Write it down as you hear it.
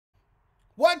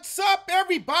What's up,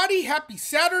 everybody? Happy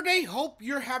Saturday. Hope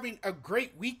you're having a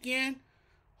great weekend.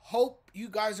 Hope you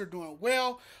guys are doing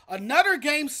well. Another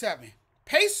game 7.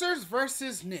 Pacers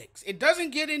versus Knicks. It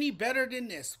doesn't get any better than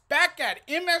this. Back at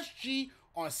MSG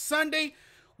on Sunday,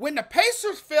 when the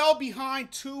Pacers fell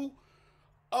behind 2-0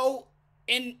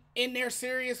 in their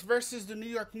series versus the New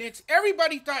York Knicks,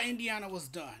 everybody thought Indiana was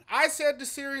done. I said the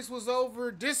series was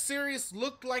over. This series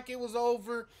looked like it was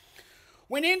over.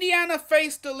 When Indiana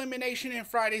faced elimination in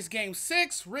Friday's Game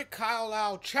 6, Rick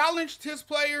Carlisle challenged his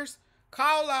players.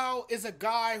 Carlisle is a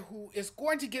guy who is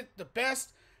going to get the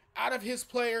best out of his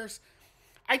players.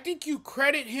 I think you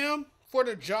credit him for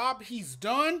the job he's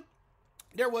done.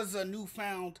 There was a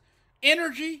newfound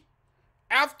energy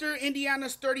after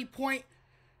Indiana's 30-point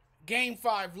Game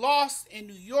 5 loss in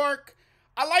New York.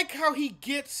 I like how he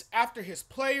gets after his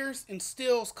players,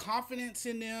 instills confidence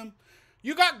in them.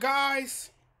 You got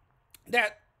guys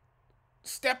that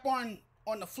step on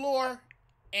the floor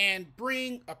and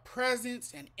bring a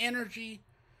presence and energy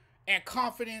and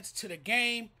confidence to the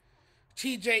game.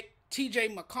 TJ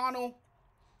McConnell,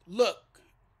 look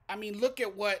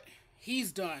at what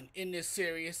he's done in this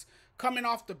series. Coming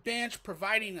off the bench,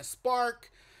 providing a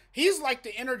spark. He's like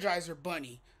the Energizer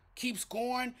Bunny. Keeps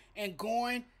going and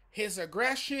going. His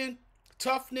aggression,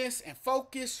 toughness, and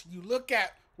focus. You look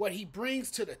at what he brings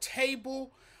to the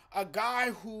table. A guy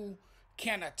who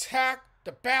can attack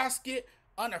the basket,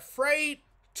 unafraid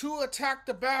to attack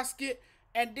the basket.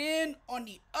 And then on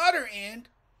the other end,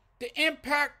 the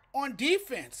impact on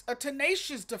defense, a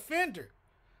tenacious defender.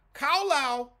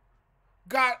 Carlisle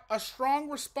got a strong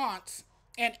response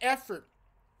and effort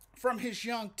from his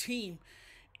young team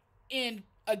in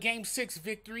a Game 6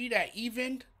 victory that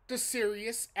evened the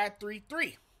series at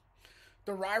 3-3.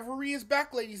 The rivalry is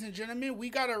back, ladies and gentlemen. We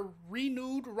got a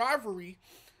renewed rivalry,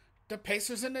 the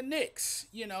Pacers and the Knicks,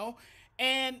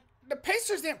 And the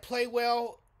Pacers didn't play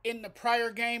well in the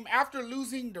prior game. After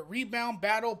losing the rebound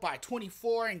battle by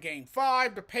 24 in Game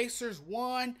 5, the Pacers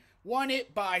won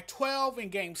it by 12 in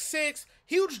Game 6.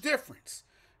 Huge difference.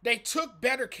 They took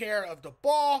better care of the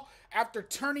ball after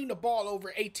turning the ball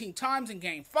over 18 times in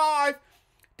Game 5.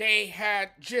 They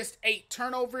had just 8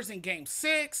 turnovers in Game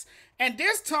 6. And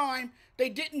this time, they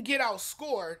didn't get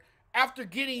outscored after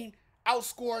getting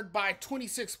outscored by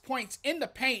 26 points in the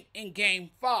paint in Game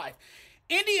 5.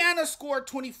 Indiana scored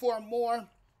 24 more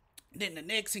than the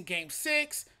Knicks in Game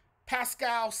 6.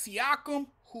 Pascal Siakam,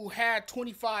 who had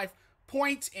 25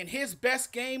 points in his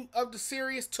best game of the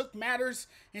series, took matters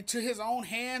into his own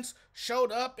hands,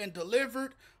 showed up and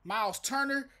delivered. Miles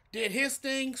Turner did his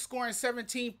thing, scoring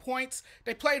 17 points.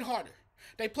 They played harder.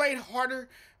 They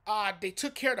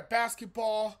took care of the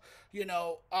basketball.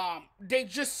 They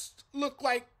just looked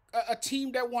like a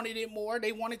team that wanted it more.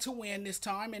 They wanted to win this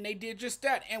time, and they did just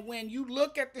that. And when you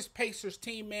look at this Pacers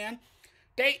team, man,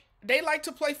 they like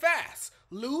to play fast,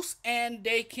 loose, and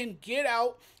they can get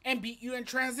out and beat you in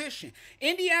transition.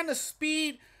 Indiana's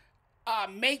speed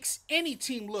makes any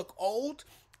team look old,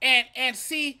 and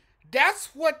see,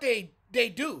 that's what they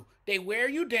do. They wear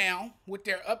you down with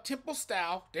their up-tempo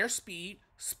style, their speed.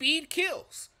 Speed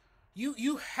kills.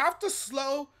 You have to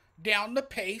slow down the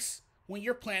pace when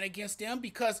you're playing against them,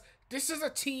 because this is a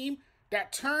team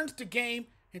that turns the game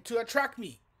into a track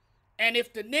meet. And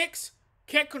if the Knicks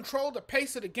can't control the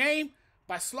pace of the game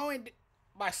by slowing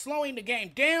the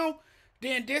game down,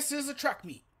 then this is a track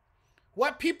meet.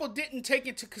 What people didn't take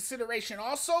into consideration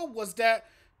also was that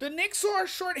the Knicks are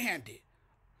shorthanded.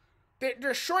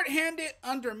 They're shorthanded,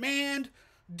 undermanned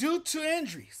due to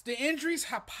injuries. The injuries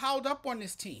have piled up on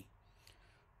this team.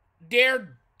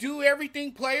 Their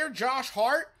do-everything player, Josh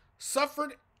Hart,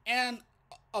 suffered an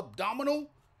abdominal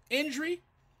injury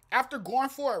after going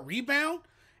for a rebound,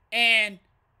 and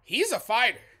he's a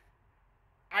fighter.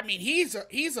 He's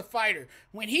a fighter.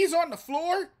 When he's on the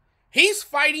floor, he's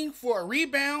fighting for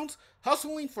rebounds,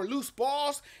 hustling for loose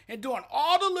balls, and doing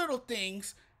all the little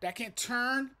things that can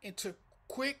turn into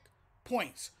quick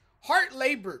points. Hart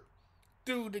labored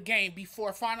through the game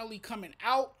before finally coming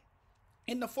out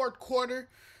in the fourth quarter.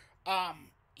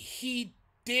 He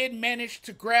did manage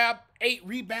to grab 8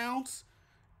 rebounds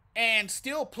and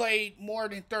still played more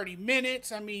than 30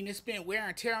 minutes. It's been wear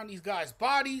and tear on these guys'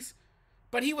 bodies,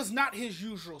 but he was not his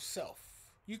usual self.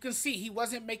 You can see he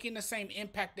wasn't making the same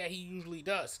impact that he usually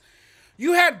does.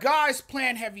 You had guys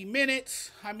playing heavy minutes.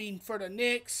 For the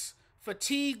Knicks,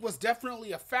 fatigue was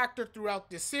definitely a factor throughout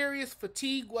this series.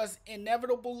 Fatigue was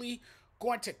inevitably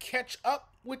going to catch up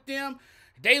with them.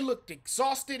 They looked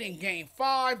exhausted in Game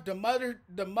 5.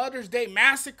 The Mother's Day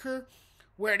Massacre,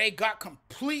 where they got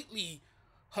completely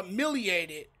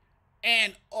humiliated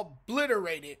and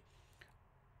obliterated.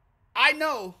 I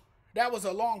know that was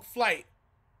a long flight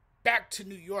back to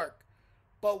New York.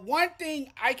 But one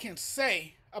thing I can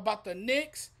say about the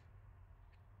Knicks,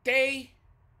 they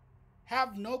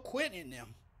have no quit in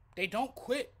them. They don't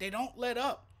quit. They don't let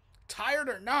up. Tired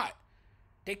or not,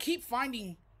 they keep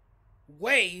finding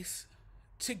ways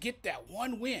to get that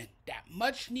one win, that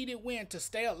much needed win to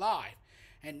stay alive.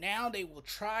 And now they will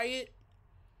try it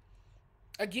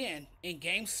again in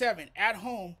game 7 at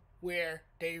home, where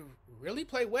they really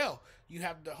play well. You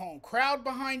have the home crowd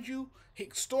behind you.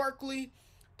 Historically,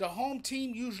 the home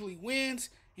team usually wins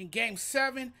in game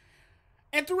 7.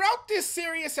 And throughout this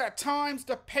series, at times,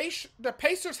 the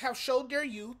Pacers have showed their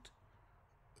youth.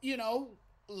 You know,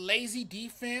 lazy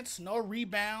defense, no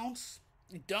rebounds,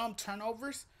 dumb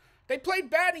turnovers. They played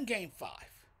bad in game 5.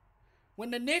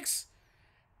 When the Knicks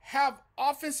have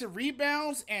offensive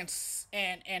rebounds and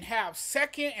have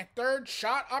second and third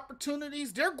shot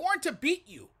opportunities, they're going to beat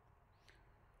you.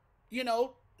 You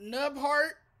know,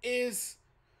 Nubhard is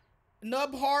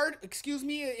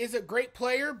a great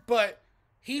player, but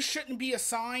he shouldn't be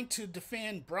assigned to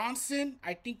defend Bronson.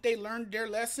 I think they learned their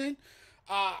lesson.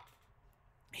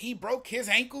 He broke his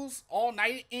ankles all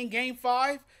night in game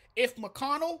 5. If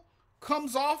McConnell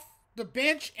comes off the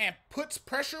bench and puts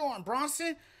pressure on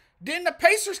Bronson, then the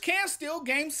Pacers can steal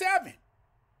game 7.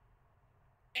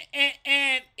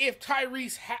 And if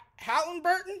Tyrese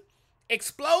Halliburton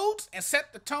explodes and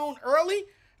set the tone early,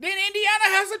 then Indiana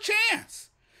has a chance.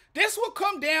 This will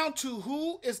come down to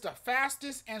who is the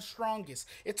fastest and strongest.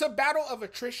 It's a battle of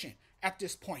attrition at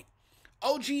this point.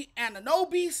 OG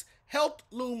Anunoby's health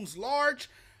looms large.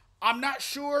 I'm not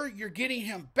sure you're getting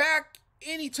him back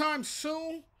anytime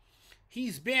soon.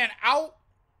 He's been out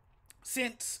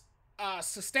since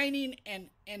sustaining an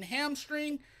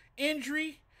hamstring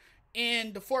injury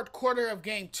in the 4th quarter of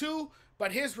game 2,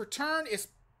 but his return is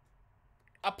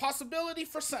a possibility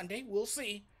for Sunday. We'll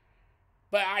see.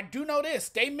 But I do know this.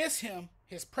 They miss him.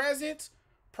 His presence,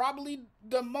 probably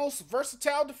the most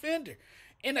versatile defender.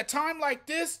 In a time like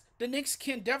this, the Knicks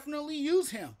can definitely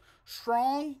use him.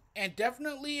 Strong and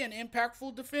definitely an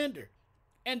impactful defender.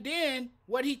 And then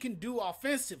what he can do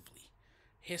offensively.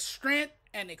 His strength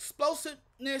and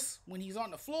explosiveness when he's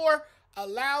on the floor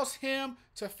allows him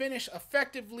to finish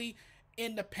effectively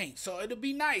in the paint. So it'll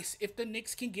be nice if the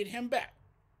Knicks can get him back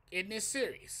in this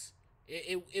series.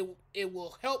 It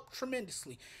will help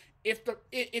tremendously.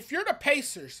 If you're the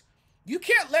Pacers, you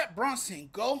can't let Bronson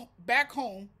go back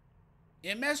home,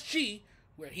 MSG,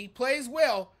 where he plays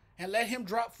well, and let him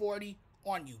drop 40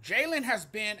 on you. Jalen has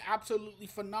been absolutely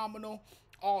phenomenal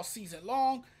all season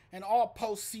long and all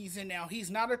postseason. Now, he's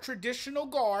not a traditional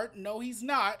guard. No, he's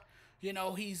not. You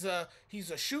know, he's a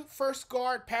shoot first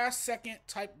guard, pass second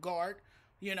type guard,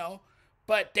 you know.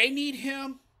 But they need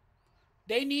him.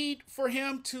 They need for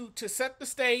him to set the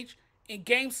stage in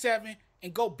game 7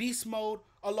 and go beast mode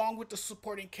along with the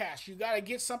supporting cast. You got to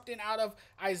get something out of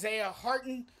Isaiah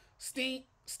Hartenstein.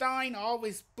 I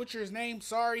always butcher his name.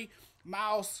 Sorry.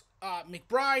 Miles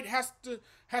McBride has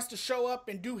to show up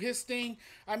and do his thing.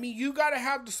 I mean, you got to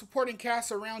have the supporting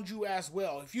cast around you as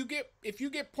well. If you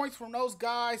get points from those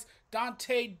guys,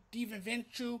 Dante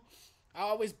DiVincenzo, I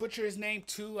always butcher his name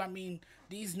too. I mean,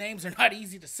 these names are not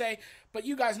easy to say, but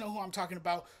you guys know who I'm talking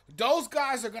about. Those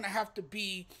guys are going to have to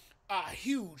be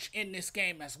huge in this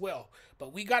game as well.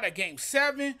 But we got a game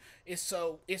 7. It's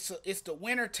the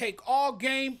winner take all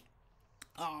game.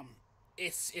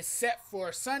 It's set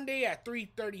for Sunday at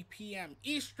 3:30 p.m.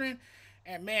 Eastern.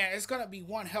 And man, it's going to be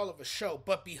one hell of a show.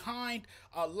 But behind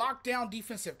a lockdown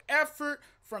defensive effort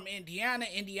from Indiana,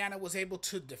 Indiana was able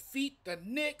to defeat the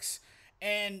Knicks.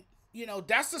 And, you know,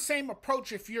 that's the same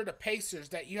approach if you're the Pacers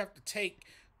that you have to take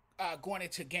going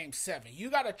into game 7.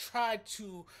 You got to try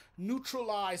to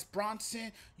neutralize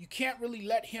Bronson. You can't really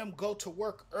let him go to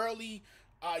work early.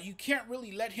 You can't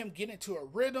really let him get into a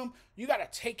rhythm. You got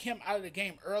to take him out of the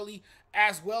game early,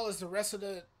 as well as the rest of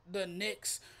the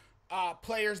Knicks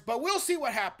players. But we'll see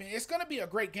what happens. It's going to be a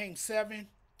great game 7.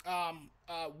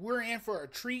 We're in for a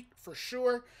treat for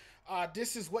sure.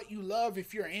 This is what you love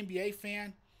if you're an NBA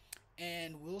fan.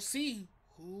 And we'll see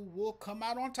who will come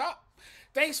out on top.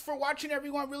 Thanks for watching,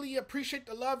 everyone. Really appreciate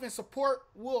the love and support.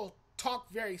 We'll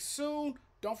talk very soon.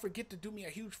 Don't forget to do me a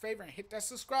huge favor and hit that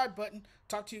subscribe button.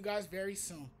 Talk to you guys very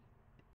soon.